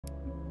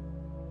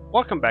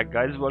Welcome back,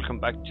 guys. Welcome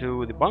back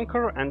to the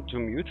bunker and to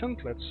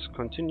Mutant. Let's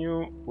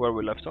continue where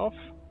we left off.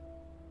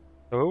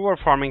 So we were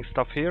farming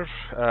stuff here.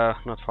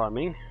 Not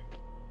farming.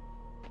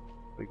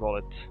 We call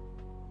it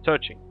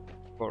searching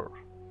for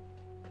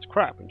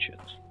scrap and shit.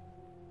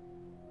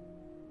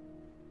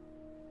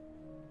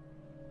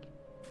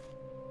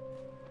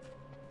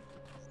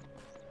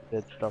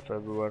 Dead stuff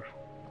everywhere.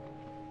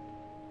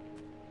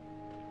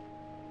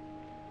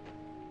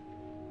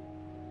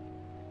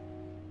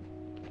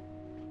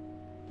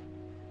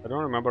 I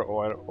don't remember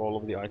where all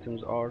of the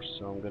items are,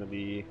 so I'm gonna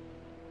be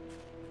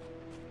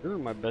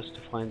doing my best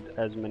to find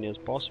as many as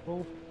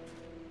possible.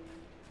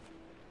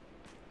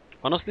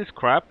 Honestly,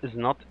 scrap is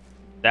not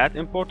that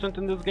important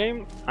in this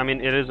game. I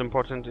mean, it is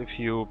important if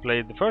you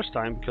played the first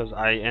time, because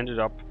I ended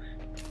up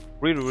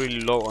really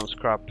low on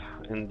scrap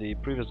in the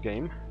previous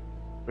time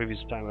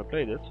I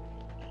played it.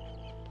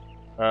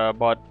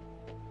 But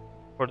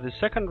for the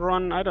second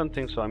run, I don't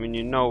think so. I mean,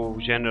 you know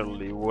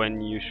generally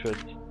when you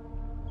should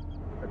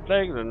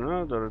plague,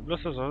 this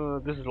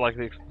is like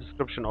the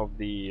description of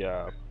the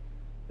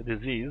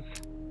disease.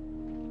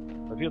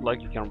 If you'd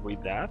like, you can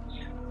read that.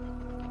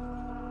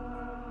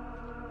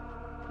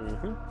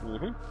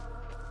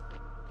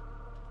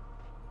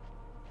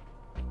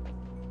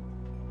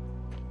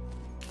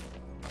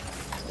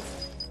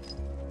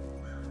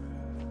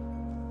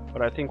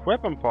 But I think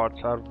weapon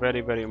parts are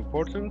very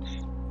important.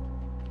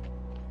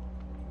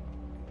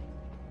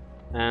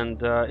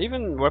 And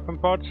even weapon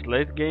parts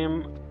late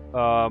game,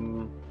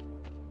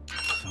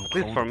 at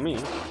least for me.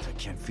 I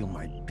can't feel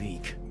my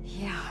beak.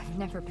 Yeah, I've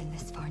never been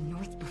this far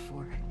north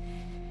before.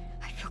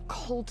 I feel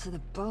cold to the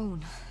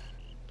bone.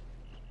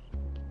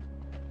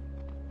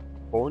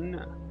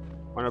 Bone?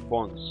 One of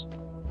bones.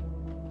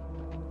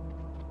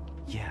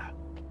 Yeah,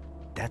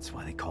 that's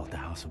why they call it the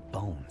House of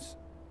Bones.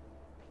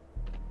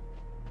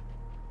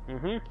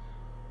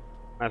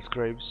 Mass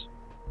graves.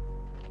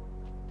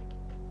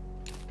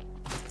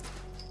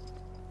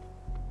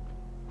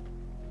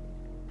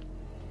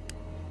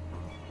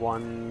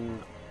 One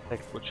tech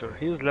butcher.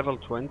 He is level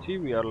 20,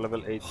 we are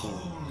level 18.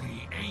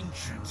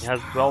 He has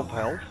 12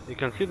 health. You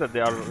can see that they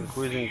are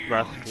increasing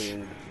drastically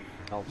in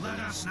health. Let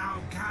us now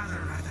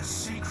gather at the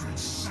sacred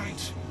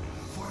site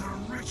for the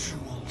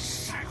ritual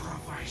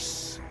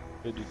sacrifice.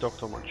 Dude, you talk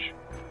too much.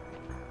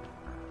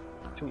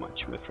 Too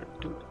much, my friend,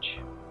 too much.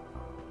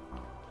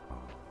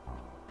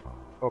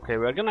 Okay,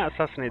 we're gonna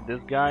assassinate this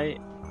guy,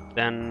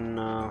 then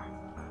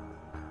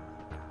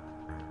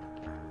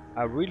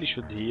I really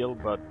should heal,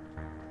 but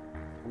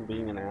I'm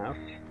being an ass.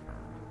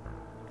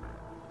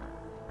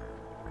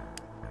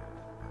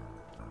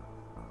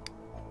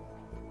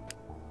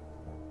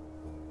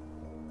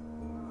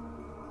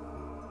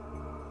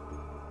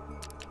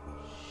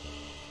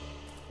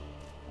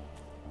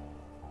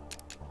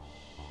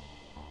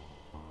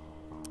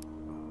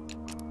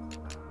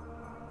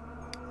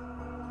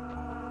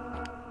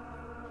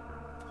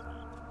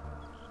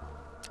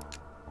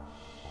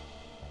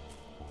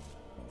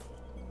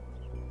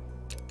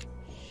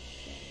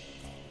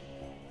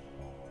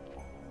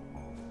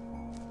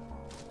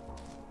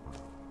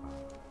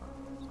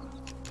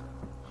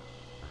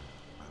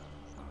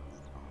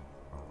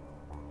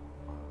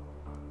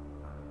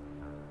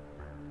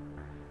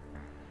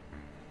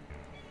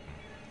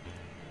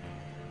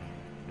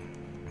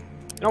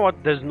 You know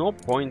what? There's no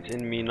point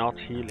in me not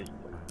healing.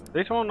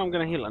 Later on, I'm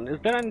gonna heal. And is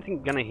there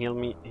anything gonna heal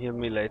me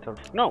later?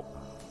 No.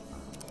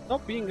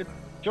 Stop being a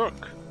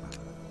jerk.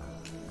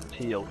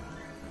 Heal.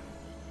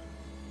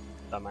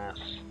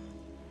 Dumbass.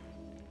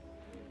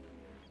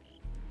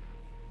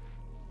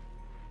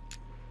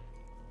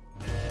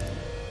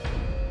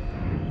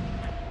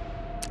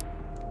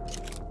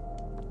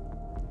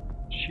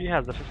 She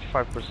has a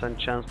 55%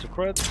 chance to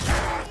crit.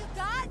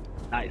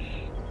 Nice.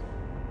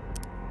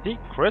 The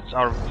crits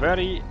are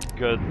very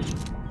good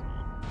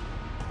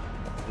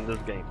in this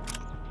game.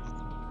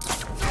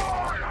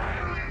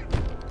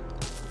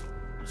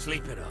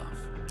 Sleep it off.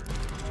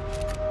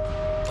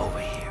 Over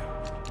here.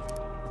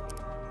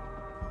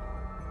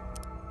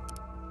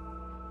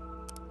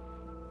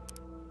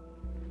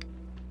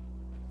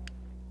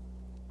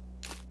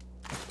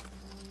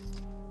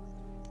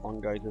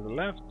 One guy to the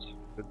left.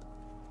 Could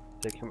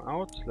take him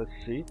out. Let's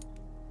see.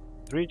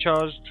 3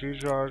 charge, 3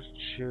 charge,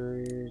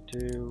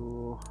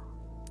 2,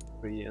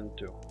 3 and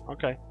 2.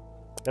 Okay,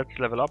 let's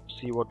level up,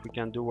 see what we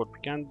can do, what we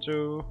can't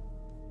do.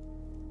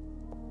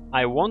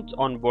 I want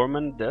on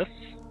Borman this,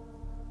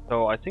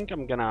 so I think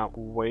I'm gonna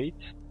wait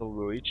till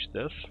we reach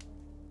this.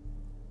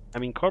 I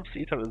mean, Corpse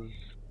Eater is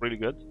really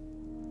good,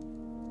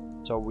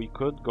 so we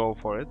could go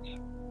for it.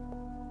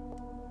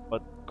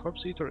 But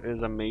Corpse Eater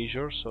is a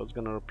major, so it's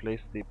gonna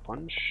replace the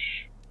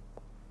punch.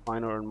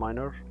 Minor and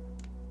minor.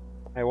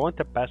 I want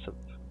a passive.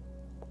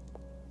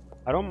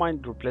 I don't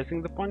mind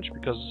replacing the punch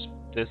because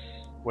this,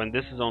 when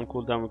this is on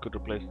cooldown, we could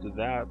replace to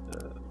that.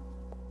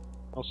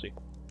 I'll see.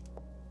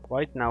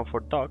 Right now for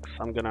Dux,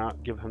 I'm gonna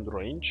give him the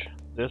range.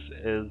 This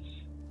is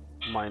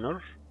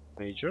minor,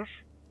 major,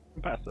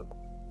 and passive.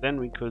 Then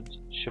we could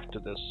shift to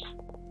this.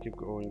 Keep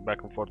going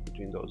back and forth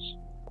between those.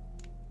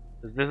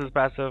 This is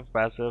passive,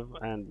 passive,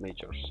 and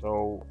major.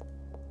 So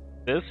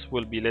this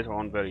will be later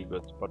on very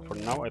good, but for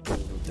now I think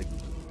we'll take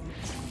it.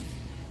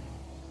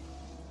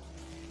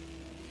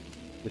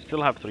 We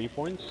still have 3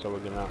 points, so we're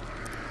gonna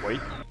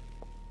wait.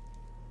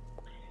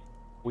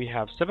 We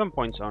have 7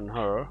 points on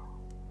her.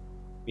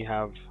 We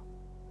have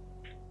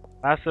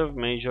passive,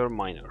 major,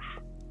 minor.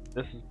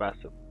 This is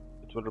passive.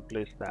 It will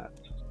replace that.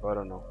 So I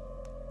don't know.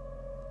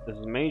 This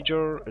is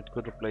major. It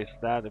could replace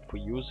that if we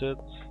use it.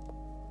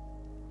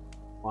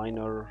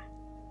 Minor,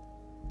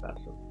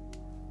 passive.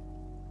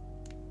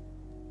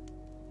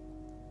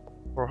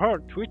 For her,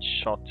 Twitch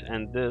Shot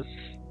and this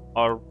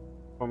are,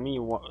 for me,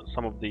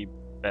 some of the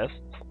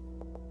best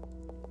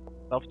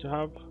stuff to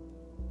have.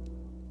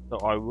 So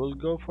I will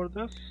go for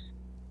this.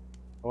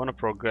 I want to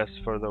progress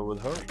further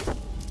with her.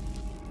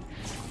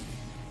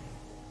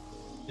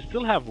 We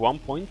still have 1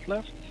 point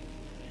left.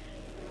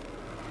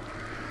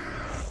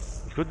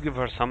 We could give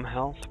her some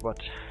health, but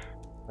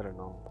I don't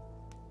know.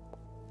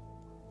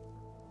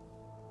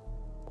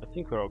 I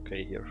think we're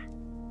okay here.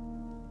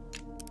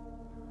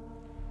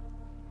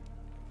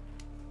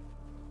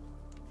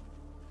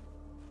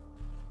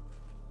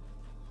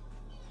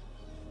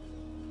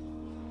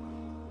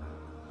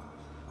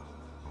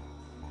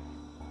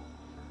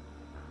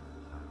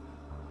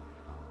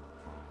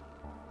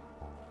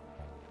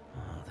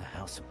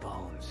 House of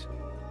Bones.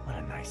 What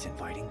a nice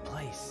inviting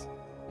place.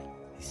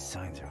 These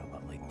signs are a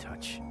lovely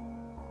touch.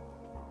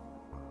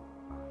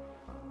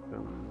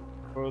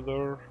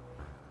 Further.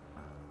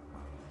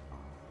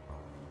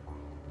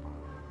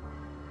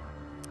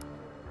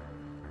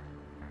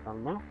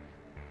 Alma.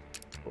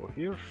 Go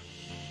here.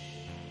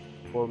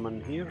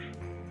 Foreman here.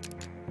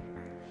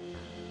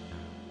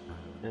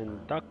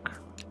 And Duck.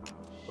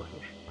 Go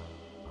here.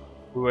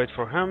 We wait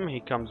for him, he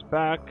comes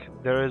back.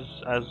 There is,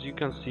 as you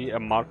can see, a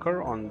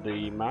marker on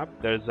the map.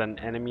 There's an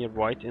enemy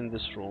right in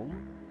this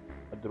room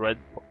at the red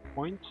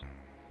point.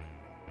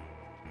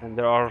 And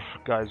there are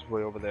guys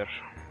way over there.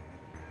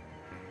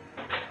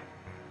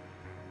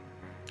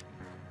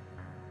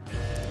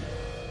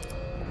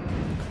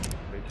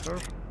 Wait her.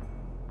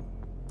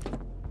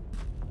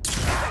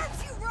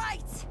 Serves you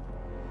right!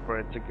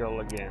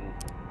 Critical again.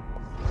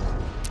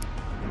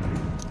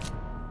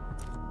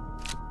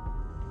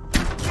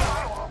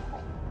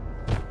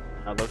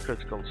 Another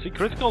critical. See,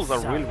 criticals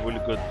are really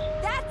good.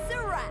 That's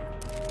a wrap!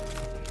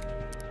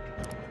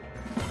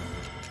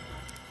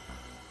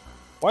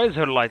 Why is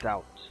her light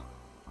out?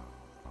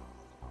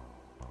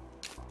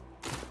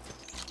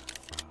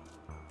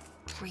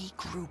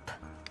 Regroup.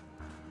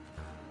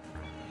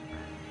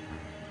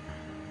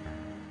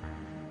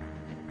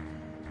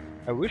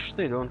 I wish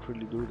they don't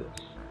really do this.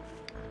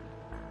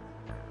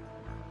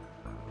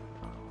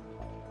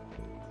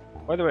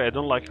 By the way, I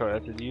don't like her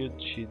attitude.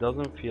 She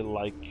doesn't feel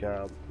like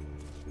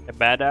a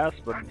badass,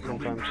 but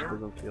sometimes she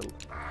doesn't feel.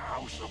 The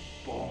House of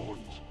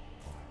Bones.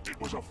 It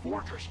was a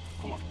fortress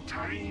full of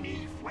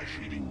tiny,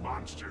 flesh-eating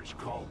monsters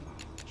called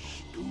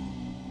students.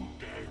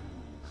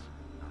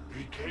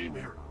 They came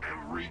here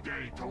every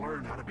day to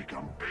learn how to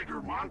become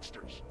bigger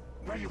monsters.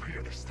 Now you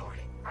hear the story.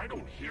 I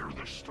don't hear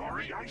the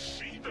story, I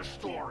see the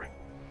story.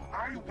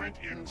 I went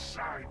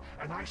inside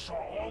and I saw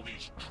all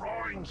these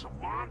drawings of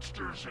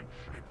monsters and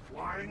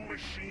flying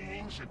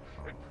machines and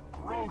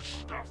gross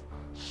stuff.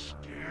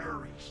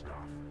 Scary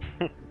stuff.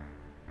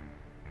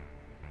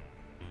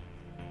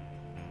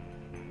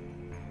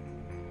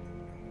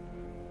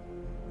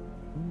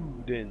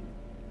 Then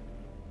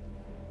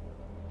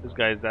this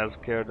guy is as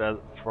scared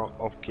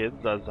of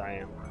kids as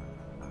I am.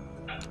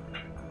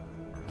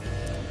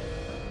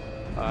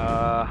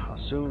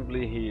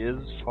 Assumably he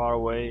is far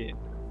away,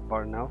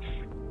 far enough.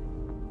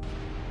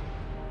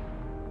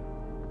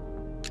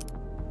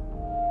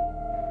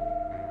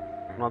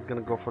 I'm not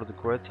gonna go for the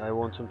crit. I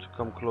want him to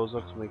come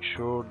closer to make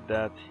sure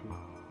that he...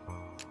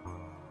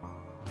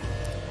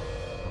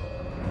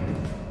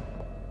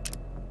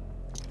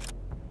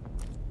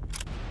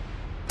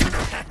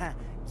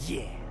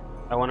 Yeah.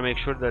 I want to make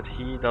sure that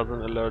he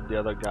doesn't alert the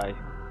other guy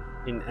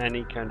in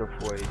any kind of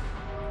way.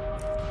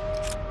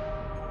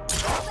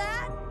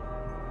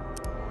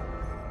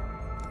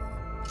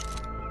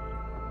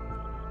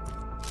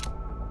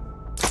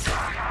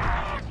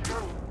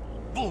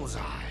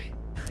 Bullseye.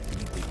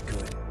 You did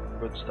good.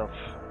 Good stuff.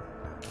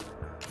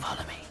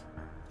 Follow me.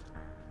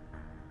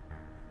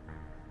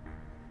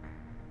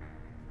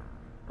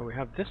 Oh, we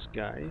have this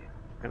guy.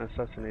 Can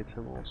assassinate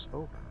him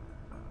also.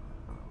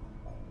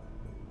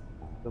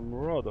 The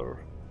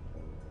Marauder.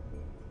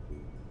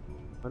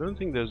 I don't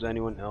think there's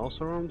anyone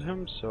else around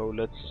him, so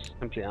let's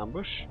simply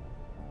ambush.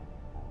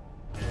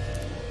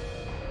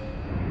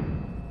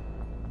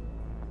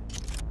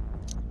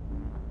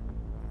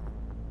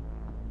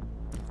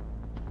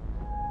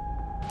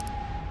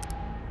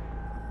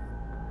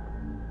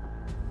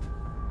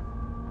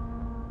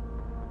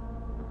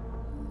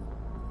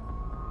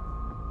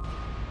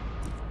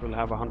 We'll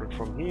have 100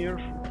 from here.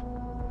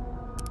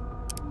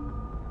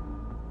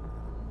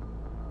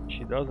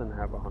 She doesn't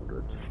have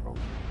 100 from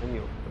any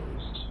of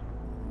those.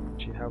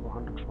 She have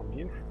 100 from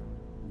here.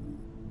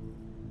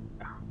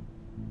 Yeah.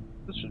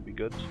 This should be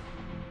good.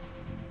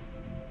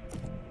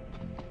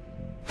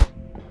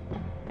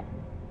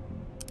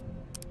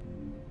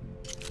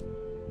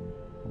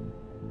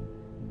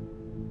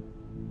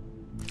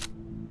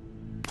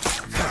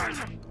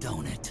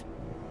 Don't it?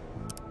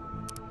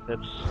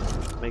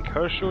 Let's make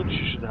her shoot.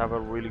 She should have a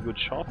really good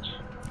shot.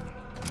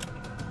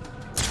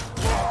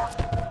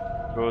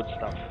 Good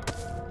stuff.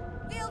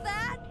 Feel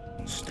that?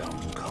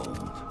 Stone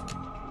cold.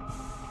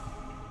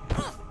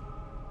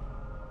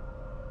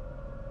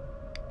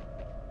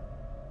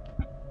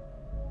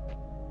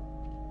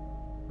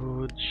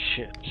 Good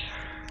shit.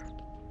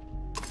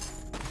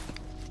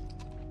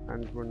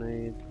 Hand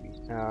grenade. We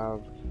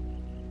have.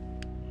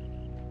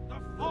 The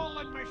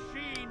fallen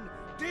machine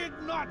did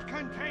not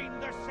contain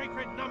the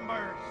sacred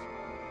numbers.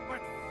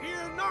 But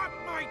fear not,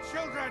 my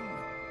children.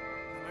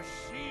 The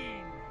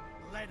machine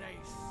led a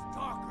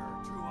stalker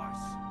to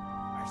us.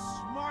 A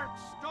smart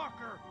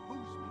stalker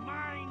whose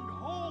mind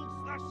holds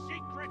the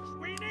secrets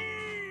we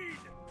need.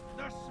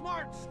 The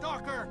smart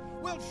stalker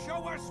will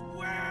show us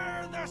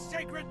where the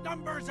sacred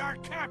numbers are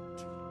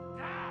kept.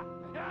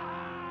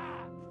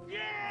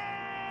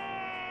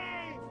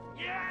 Yay!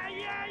 Yeah!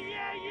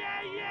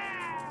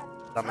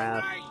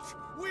 Dumbass. Tonight,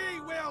 we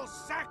will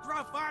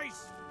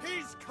sacrifice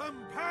his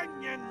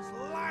companion's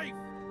life.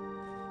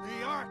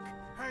 The Ark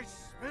has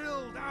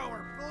spilled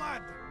our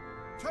blood.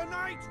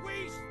 Tonight,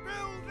 we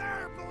spill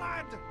their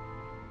blood.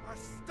 A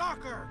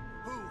stalker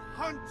who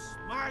hunts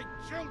my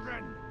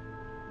children.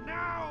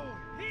 Now,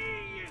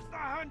 he is the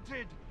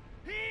hunted.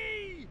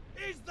 He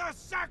is the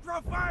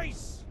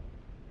sacrifice.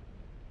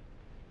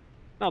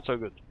 Not so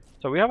good.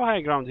 So we have a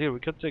high ground here. We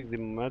could take the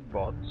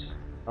Medbot.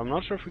 I'm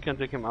not sure if we can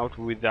take him out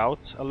without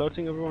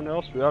alerting everyone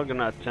else. We are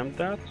gonna attempt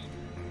that.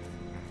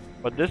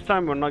 But this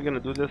time we're not gonna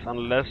do this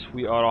unless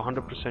we are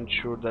 100%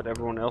 sure that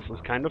everyone else is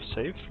kind of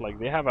safe. Like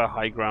they have a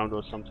high ground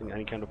or something,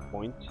 any kind of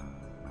point.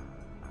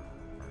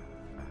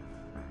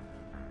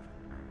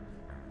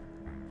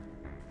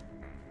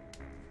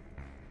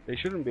 They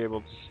shouldn't be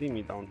able to see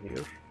me down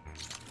here.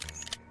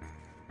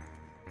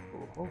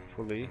 So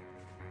hopefully.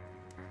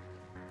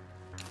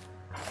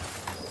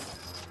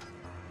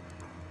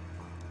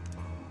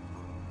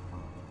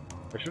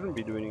 I shouldn't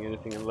be doing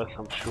anything unless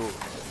I'm sure.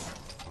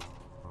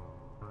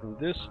 And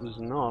this is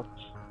not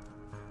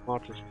the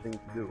smartest thing to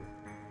do.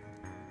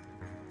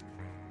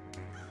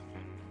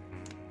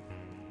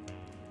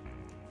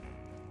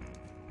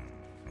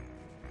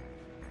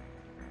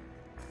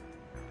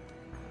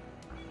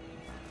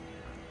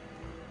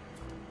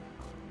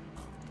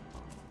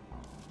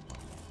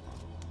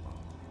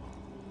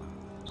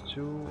 These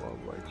two are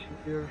right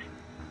here.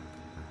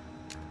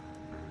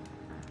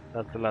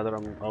 That's the ladder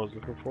I was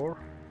looking for.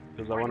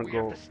 Because I want to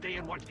go. We have to stay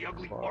and watch the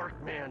ugly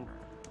Ark, man.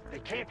 They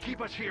can't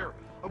keep us here.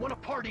 I want to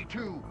party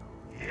too.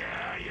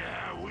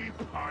 Yeah, we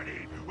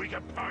party. We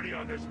can party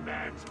on this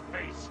man's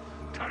face.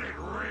 Cut it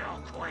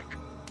real quick.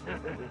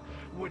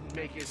 Wouldn't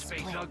make his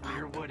face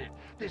uglier, would it?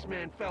 This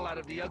man fell out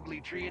of the ugly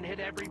tree and hit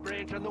every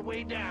branch on the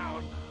way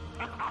down.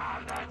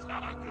 That's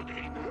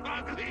ugly.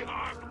 Ugly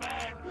Ark,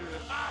 man.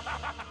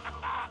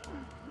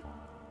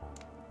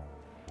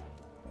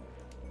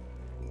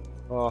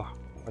 Oh,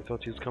 I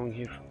thought he was coming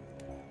here.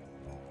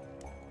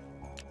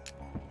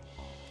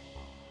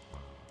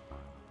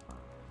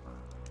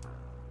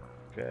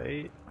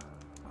 Okay.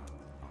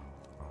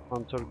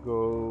 Hunter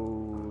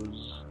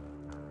goes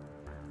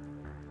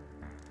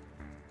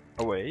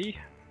away,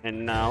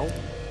 and now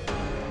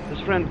his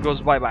friend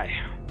goes bye-bye.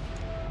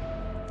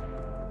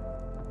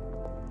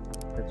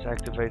 Let's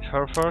activate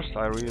her first.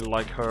 I really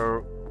like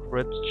her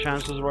crit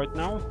chances right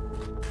now.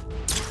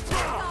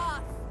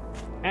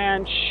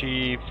 And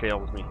she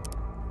failed me.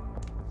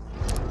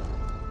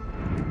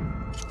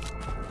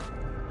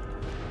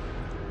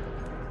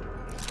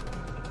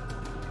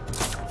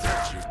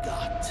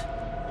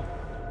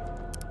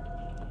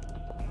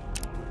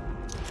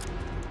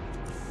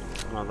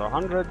 Another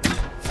 100.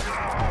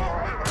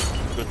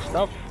 Good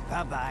stuff.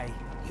 Bye-bye.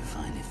 You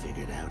finally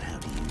figured out how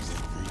to use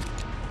that thing.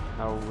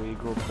 Now we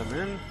group them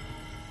in.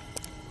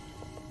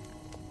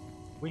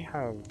 We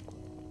have...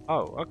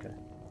 Oh, okay.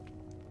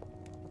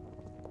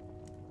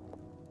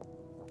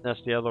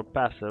 That's the other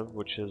passive,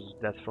 which is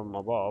Death from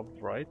Above,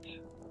 right?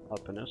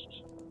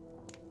 Alpinist.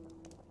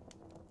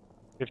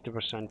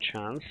 50%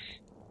 chance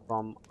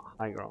from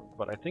high ground.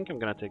 But I think I'm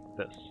gonna take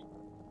this.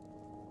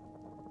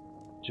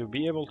 To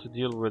be able to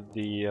deal with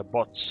the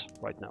bots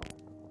right now.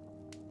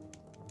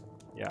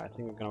 Yeah, I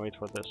think I'm gonna wait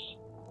for this.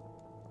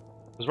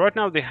 Because right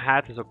now the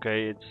hat is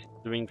okay, it's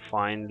doing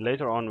fine.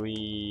 Later on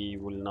we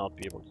will not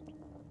be able to do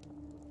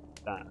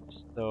that.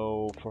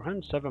 So for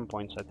him 7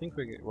 points, I think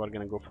we're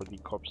gonna go for the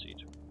corpse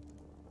seed.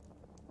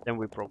 Then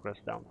we progress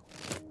down.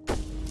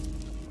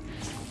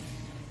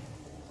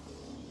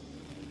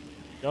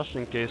 Just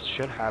in case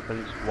shit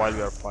happens while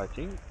we are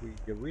fighting, we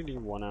really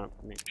wanna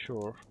make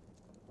sure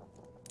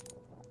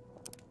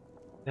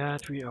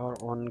that we are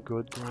on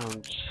good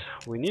ground.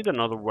 We need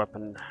another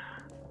weapon.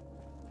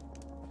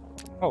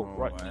 Oh,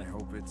 right. I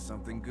hope it's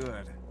something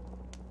good.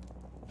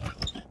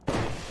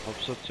 Hope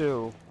so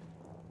too.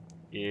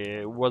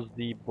 It was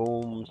the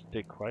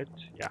boomstick, right?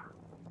 Yeah.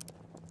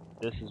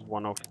 This is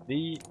one of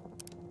the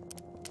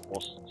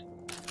most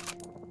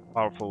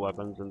powerful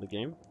weapons in the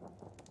game.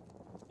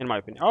 In my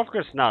opinion. Of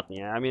course not,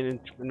 yeah. I mean,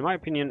 in my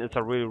opinion, it's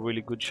a really,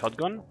 really good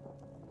shotgun.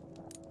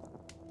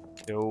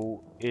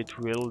 So it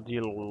will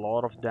deal a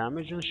lot of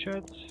damage and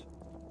shit.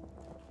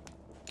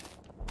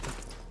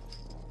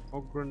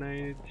 Smoke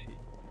grenade, he's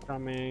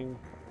coming.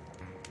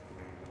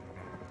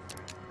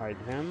 Hide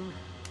him.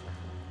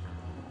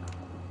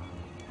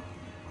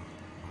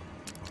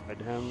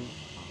 Hide him.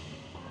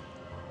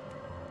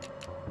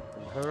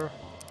 And her.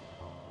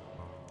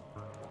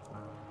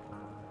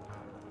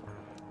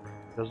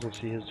 Doesn't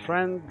see his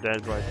friend,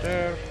 dead right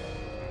there.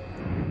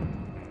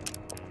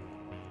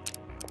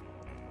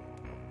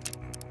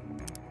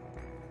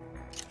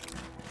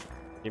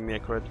 Give me a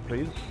crit,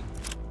 please.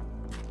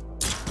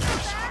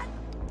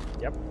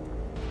 Yep.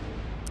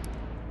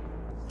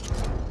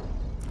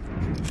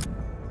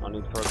 No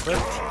need for a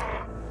crit.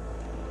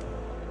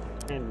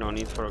 And no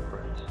need for a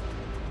crit.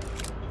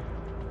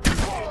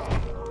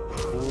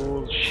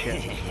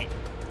 Bullshit.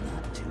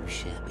 Not too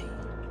shabby.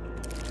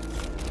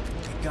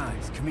 Hey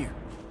guys, come here.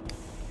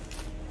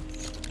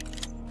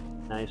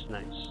 Nice,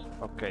 nice.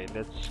 Okay,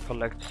 let's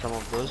collect some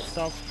of those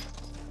stuff.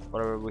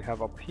 Whatever we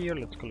have up here,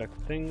 let's collect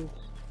things.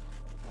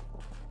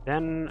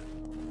 Then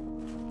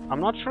I'm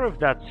not sure if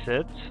that's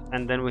it,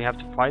 and then we have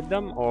to fight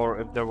them,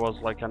 or if there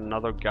was like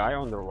another guy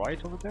on the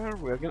right over there.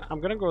 I'm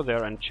gonna go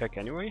there and check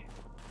anyway,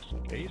 just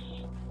in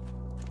case.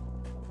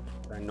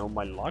 I know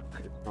my luck;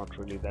 it's not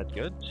really that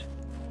good.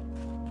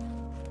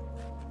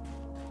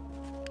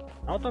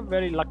 Not a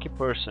very lucky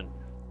person.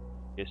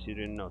 Guess you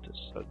didn't notice.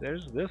 So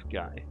there's this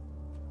guy.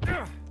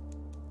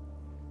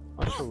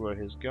 Not sure where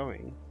he's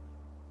going.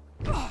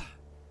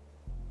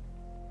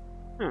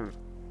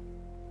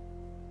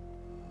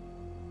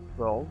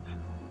 12.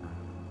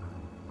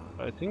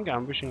 I think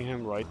ambushing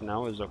him right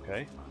now is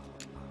okay.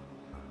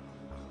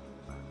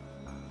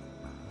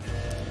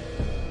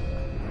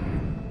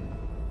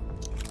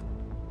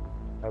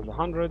 Has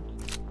 100.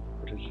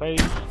 Put his face.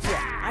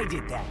 Yeah, I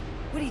did that.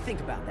 What do you think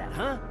about that,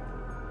 huh?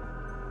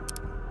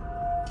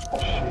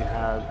 She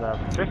has a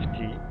 50.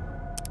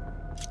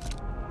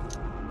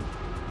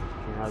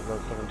 He has a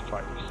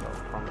 75. So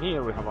from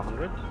here we have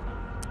 100.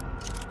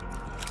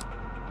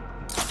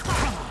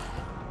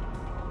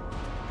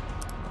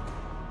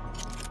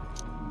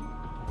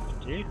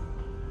 Okay.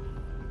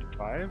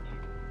 5.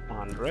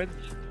 100.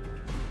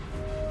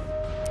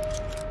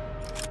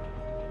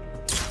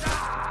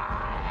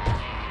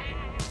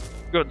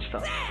 Good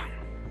stuff.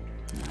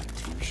 Not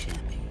too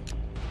shabby.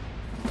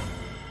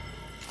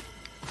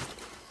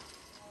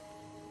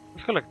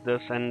 Let's collect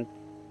this and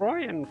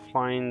try and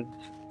find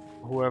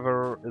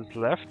whoever is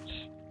left,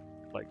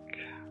 like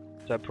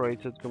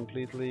separated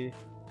completely.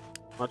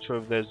 Not sure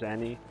if there's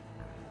any.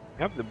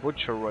 We have the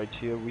butcher right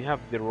here. We have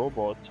the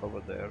robot over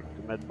there,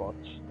 the medbot.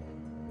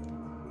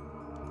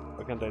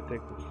 Why can't I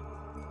take this?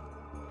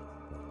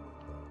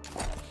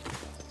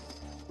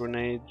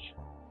 Grenade.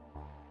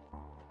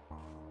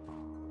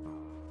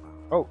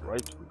 Oh,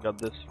 right, we got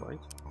this, right?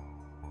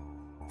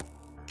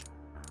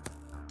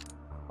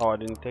 Oh, I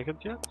didn't take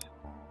it yet?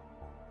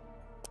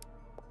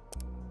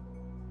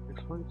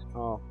 Excellent.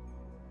 Oh,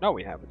 now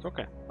we have it,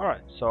 okay.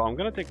 Alright, so I'm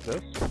gonna take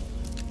this.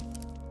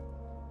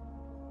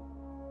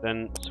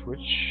 Then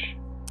switch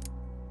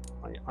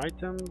my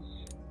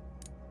items.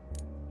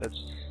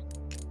 Let's...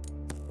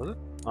 Was it?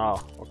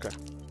 Oh, okay.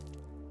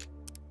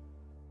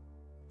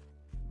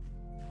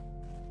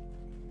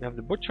 We have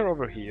the butcher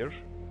over here.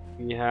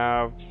 We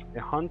have a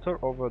hunter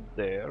over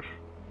there.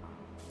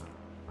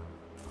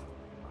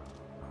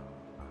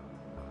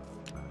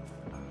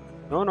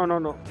 No, no, no,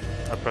 no.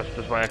 I pressed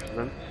this by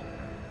accident.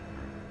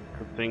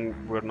 Good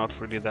thing we're not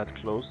really that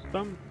close to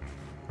them.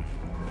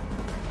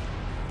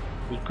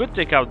 We could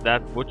take out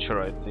that butcher,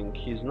 I think.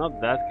 He's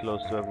not that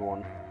close to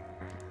everyone.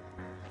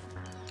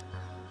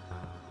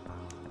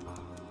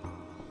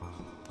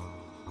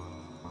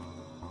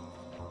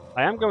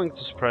 I am going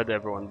to spread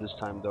everyone this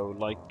time though,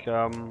 like,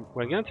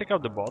 we're gonna take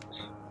out the bot.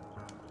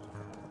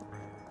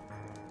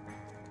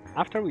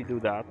 After we do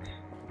that...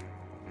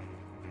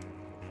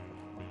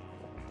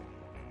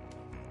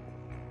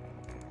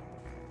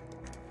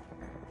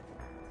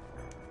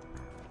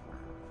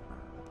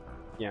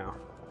 Yeah.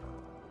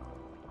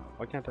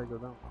 Why can't I go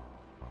down?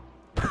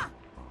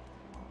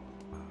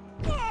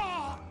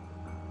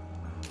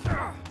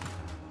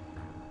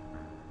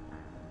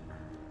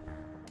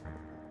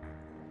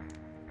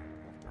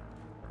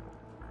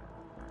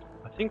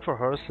 I think for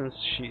her, since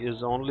she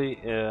is only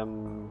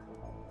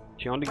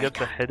she only gets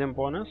a hidden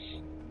bonus,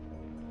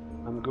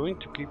 I'm going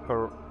to keep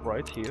her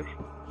right here.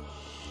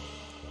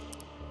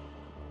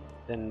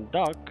 Then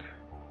duck.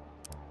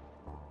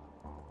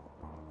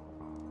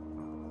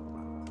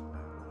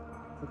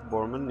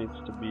 Borman needs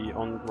to be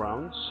on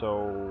ground,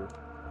 so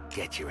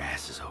Get your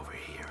asses over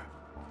here.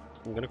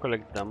 I'm gonna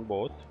collect them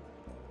both.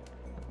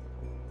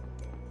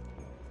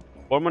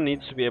 Borman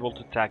needs to be able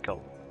to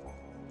tackle.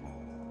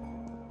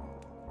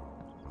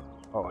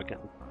 Oh, I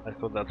can't. I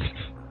thought that's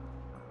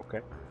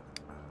okay.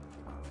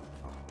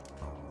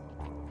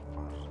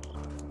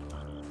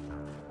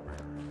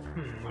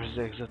 Where's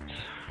the exit?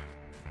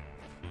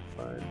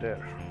 Right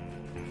there.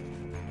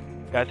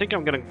 Yeah, I think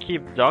I'm gonna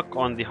keep Duck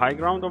on the high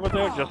ground over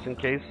there just in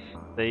case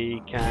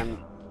they can.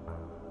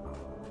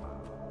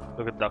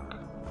 Look at Duck.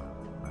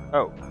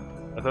 Oh,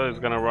 I thought he was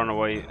gonna run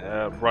away,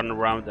 run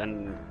around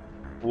and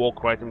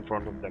walk right in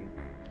front of them.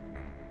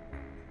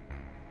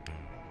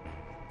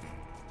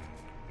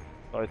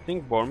 So I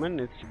think Borman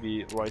needs to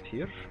be right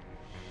here.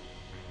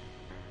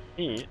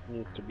 He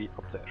needs to be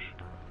up there.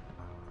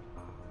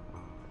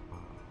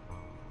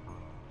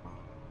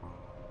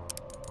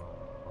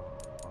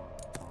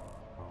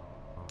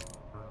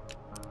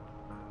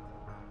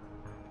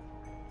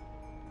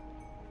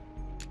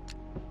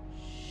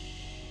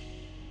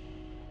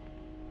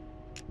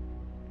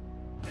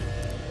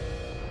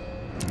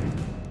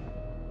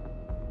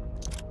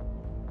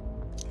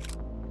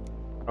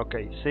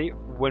 Okay, see,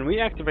 when we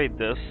activate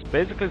this,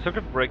 basically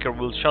Circuit Breaker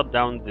will shut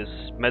down this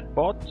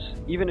medbot.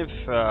 Even if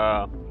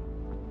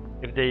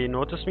they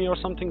notice me or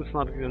something, it's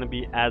not gonna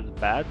be as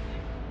bad.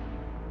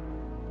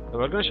 So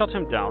we're gonna shut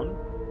him down.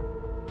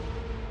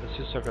 Let's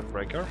use Circuit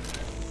Breaker.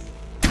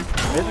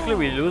 Basically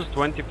we lose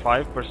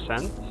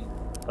 25%,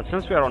 but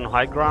since we are on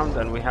high ground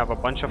and we have a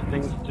bunch of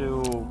things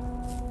to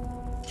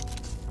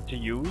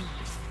use,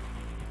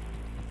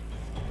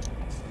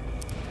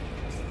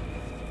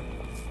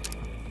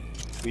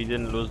 we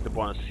didn't lose the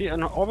bonus. See,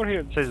 and over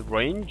here it says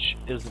range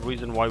is the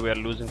reason why we are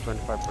losing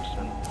 25%.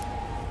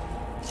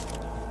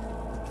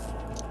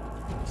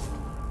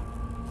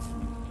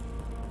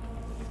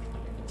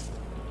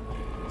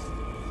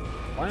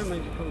 Why am I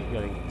still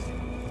getting it?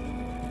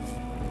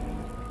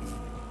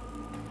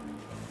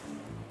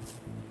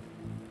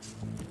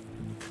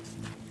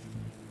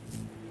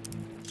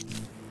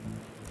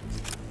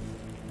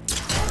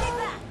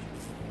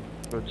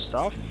 Good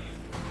stuff.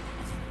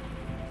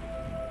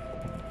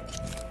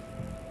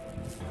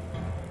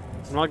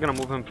 I'm not gonna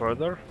move him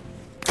further.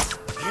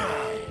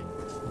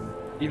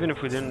 Even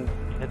if we didn't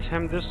hit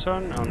him this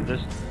turn, on the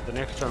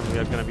next turn we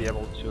are gonna be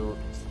able to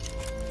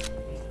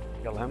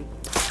kill him.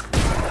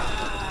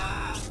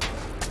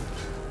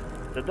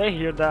 Did they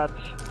hear that?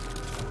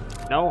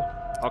 No?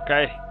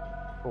 Okay.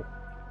 Oh.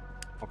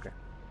 Okay.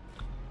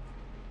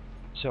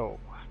 So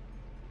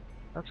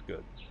that's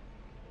good.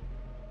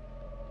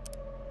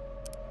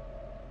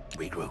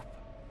 Regroup.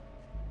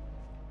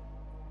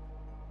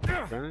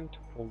 Trying to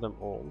pull them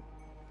all.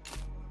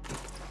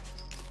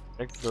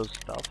 Take those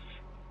stuff.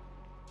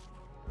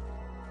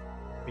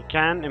 We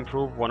can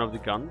improve one of the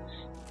guns,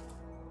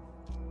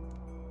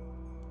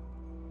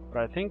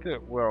 but I think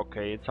that we're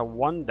okay. It's a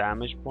 1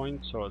 damage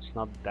point, so it's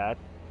not that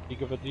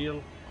big of a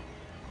deal.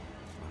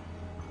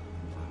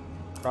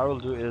 What I will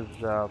do is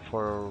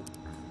for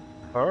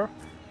her,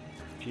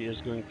 she is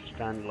going to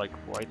stand like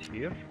right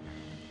here.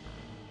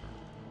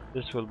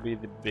 This will be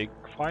the big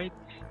fight.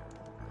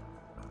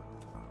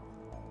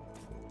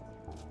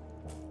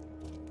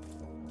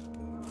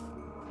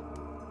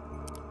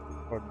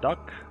 For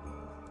Duck,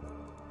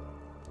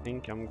 I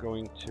think I'm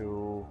going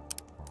to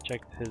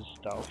check his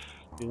stuff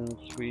since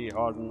we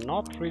are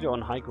not really on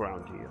high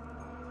ground here.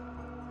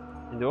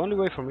 And the only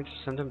way for me to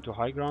send him to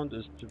high ground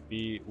is to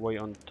be way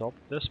on top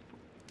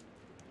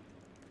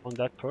on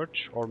that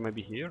perch, or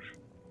maybe here.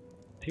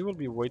 He will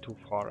be way too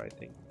far, I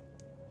think.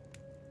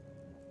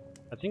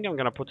 I think I'm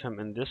gonna put him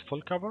in this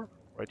full cover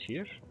right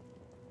here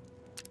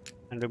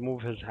and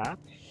remove his hat.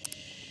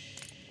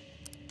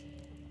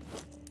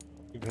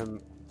 Give him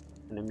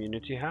an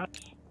immunity hat.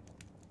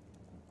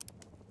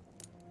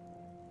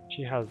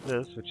 She has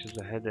this, which is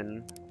a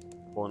hidden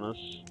bonus,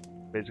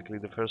 basically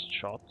the first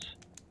shot.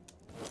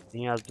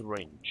 He has the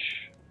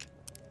range.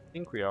 I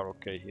think we are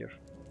okay here.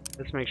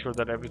 Let's make sure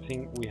that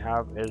everything we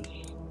have is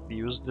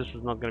used. This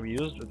is not going to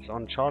be used, it's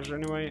on charge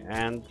anyway,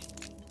 and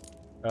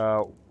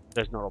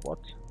there's no robot.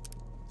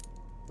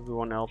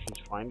 Everyone else is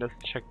fine. Let's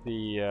check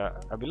the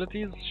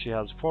abilities. She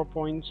has 4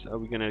 points. Are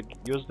we going to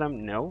use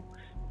them? No.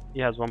 He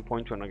has 1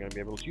 point. We're not going to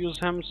be able to use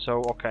him.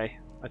 So, okay.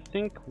 I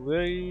think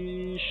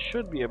we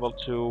should be able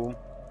to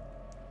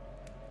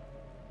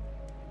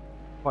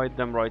fight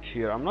them right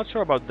here. I'm not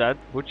sure about that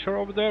butcher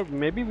over there.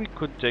 Maybe we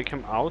could take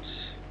him out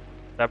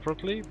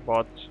separately,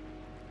 but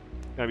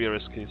it's going to be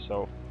risky,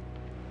 so.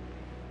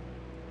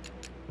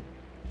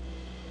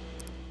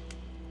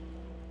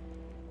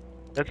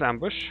 Let's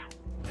ambush.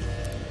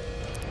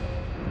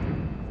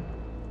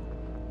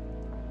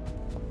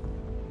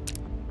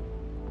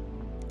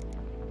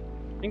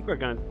 I think we're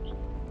gonna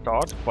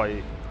start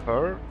by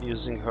her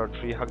using her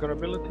tree hugger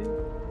ability.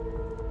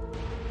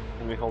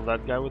 Can we hold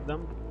that guy with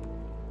them?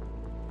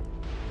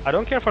 I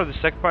don't care for the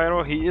Sec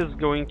Pyro, he is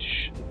going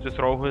to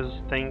throw his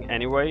thing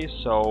anyway,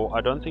 so I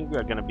don't think we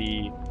are gonna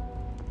be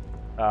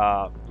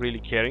really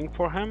caring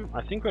for him.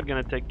 I think we're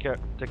gonna take care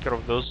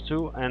of those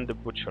two and the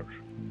butcher.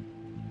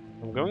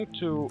 I'm going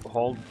to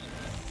hold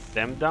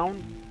them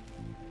down.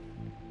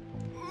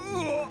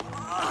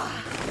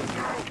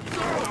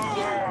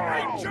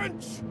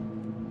 Agents!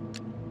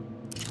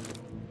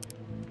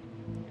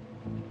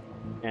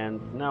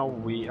 And now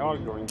we are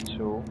going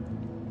to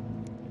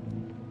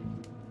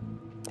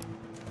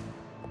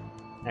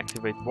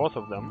activate both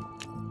of them.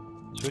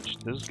 Switch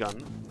this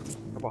gun.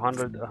 Have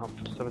 100,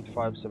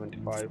 75,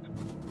 75,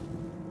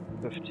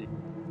 50.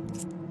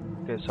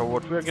 Okay, so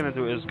what we're gonna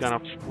do is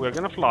we're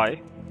gonna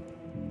fly.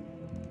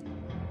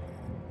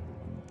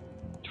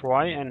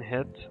 Try and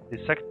hit the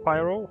second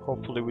pyro.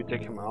 Hopefully we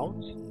take him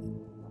out.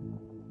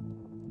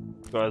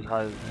 Go as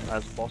high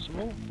as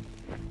possible.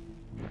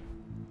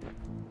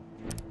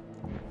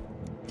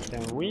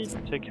 Can we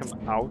take him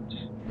out?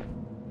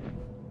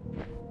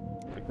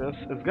 Like this.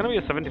 It's gonna be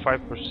a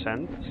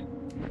 75%.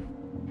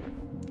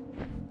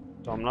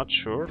 So I'm not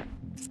sure.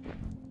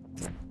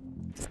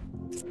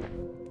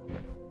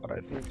 But I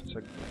think it's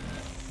a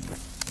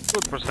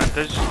good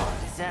percentage.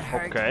 Does that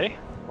hurt? Okay,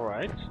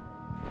 alright.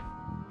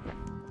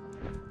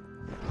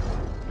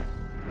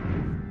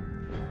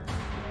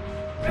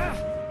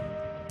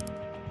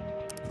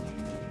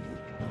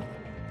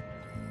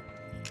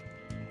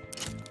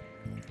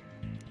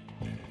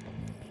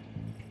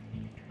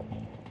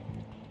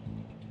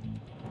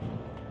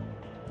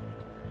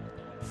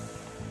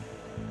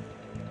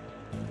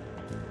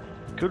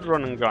 Could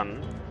run and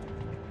gun,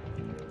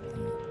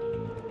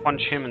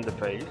 punch him in the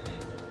face,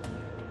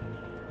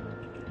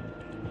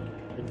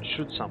 and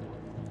shoot someone.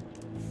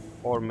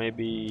 Or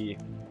maybe...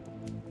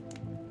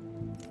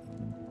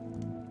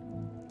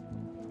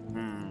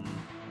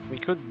 we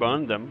could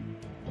burn them.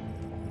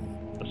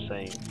 Just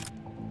saying.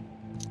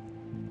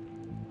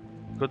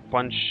 Could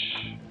punch...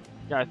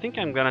 Yeah, I think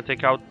I'm gonna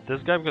take out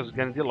this guy because he's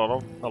gonna deal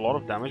a lot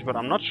of damage, but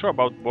I'm not sure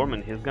about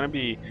Borman. He's gonna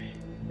be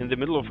in the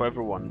middle of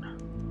everyone.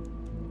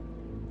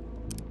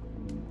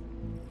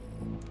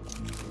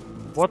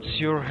 What's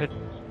your hit?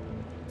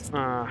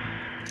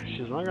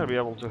 She's not gonna be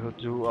able to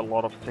do a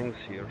lot of things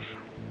here.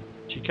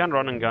 She can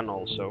run and gun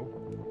also.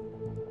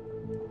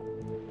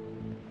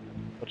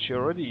 But she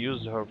already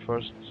used her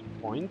first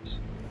point.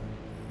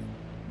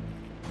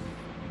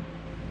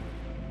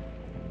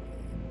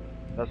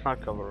 That's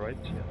not cover, right?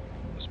 Yeah.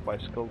 Just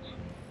bicycles.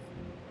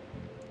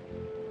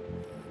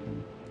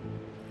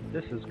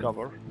 This is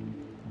cover.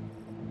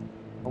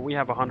 And we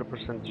have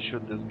 100% to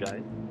shoot this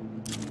guy.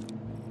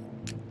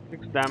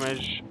 6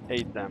 damage,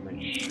 8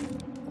 damage.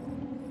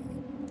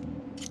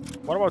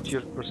 What about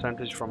your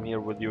percentage from here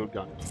with your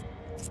gun?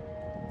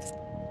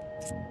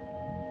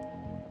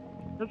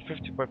 That's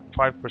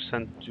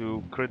 55%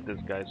 to crit this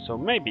guy, so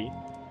maybe.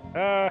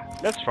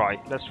 Let's try.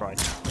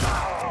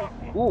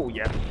 Ooh,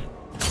 yes.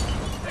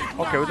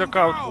 Okay, we took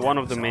out one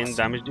of the main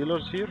damage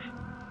dealers here.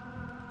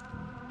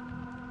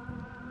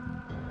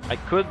 I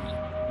could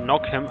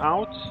knock him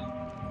out.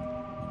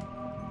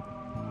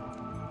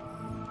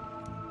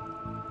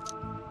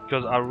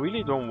 Because I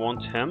really don't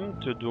want him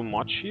to do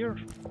much here.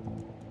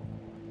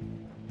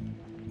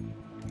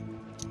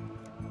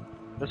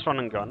 Let's run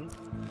and gun.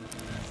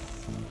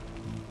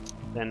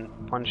 Then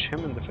punch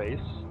him in the face.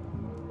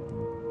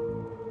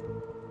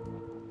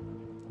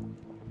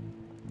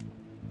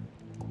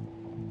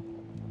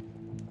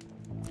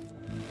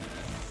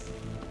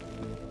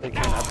 Take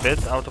him a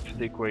bit out of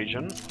the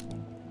equation.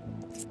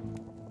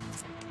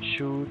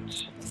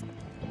 Shoot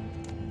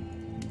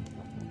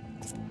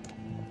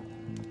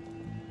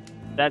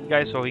that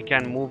guy so he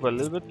can move a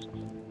little bit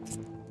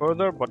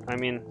further, but I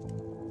mean,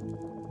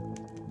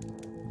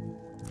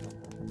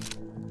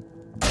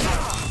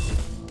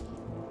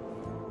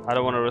 I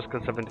don't want to risk a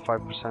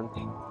 75%.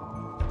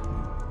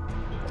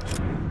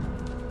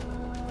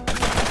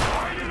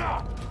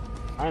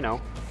 I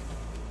know.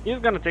 He's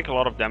gonna take a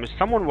lot of damage.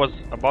 Someone was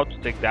about to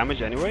take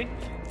damage anyway,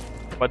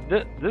 but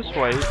this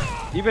way,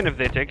 even if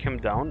they take him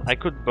down, I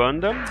could burn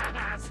them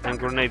and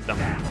grenade them.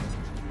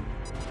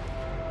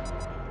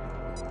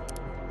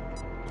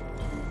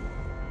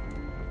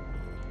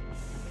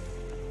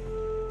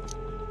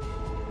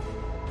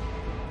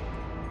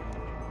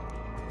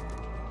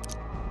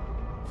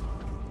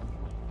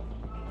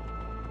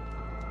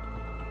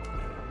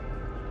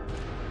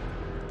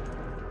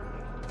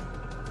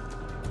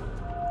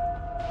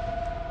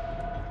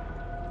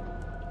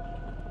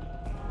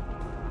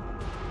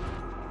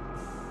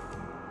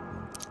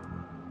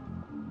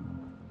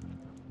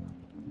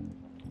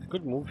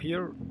 Could move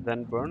here,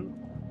 then burn.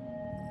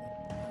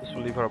 This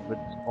will leave her a bit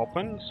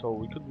open, so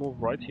we could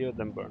move right here,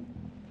 then burn.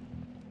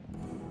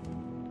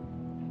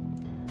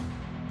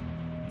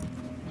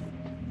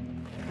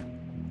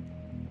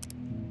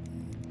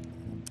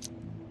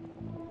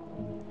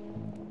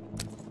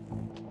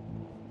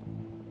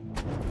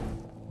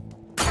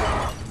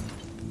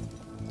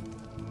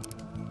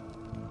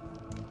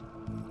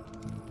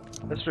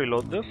 Let's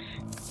reload this.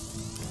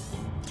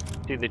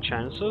 See the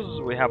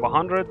chances. We have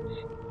 100.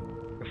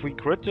 If we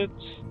crit it,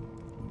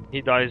 he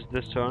dies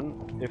this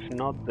turn. If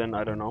not, then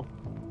I don't know.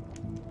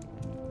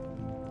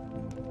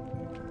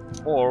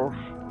 Or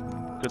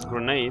could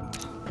grenade.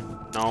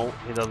 No,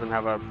 he doesn't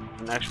have an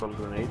actual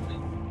grenade.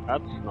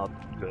 That's not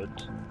good.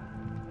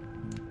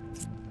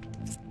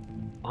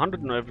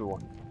 100 on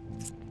everyone.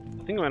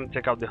 I think I'm gonna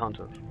take out the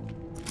hunter.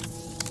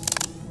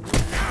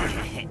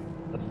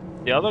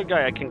 The other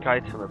guy, I can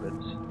kite him a bit.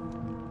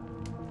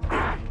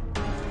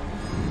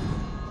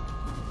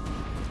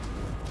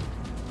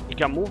 He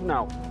can move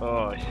now.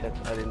 Oh shit,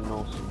 I didn't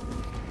know.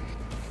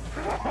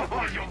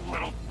 You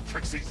little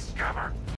tricksy scammer!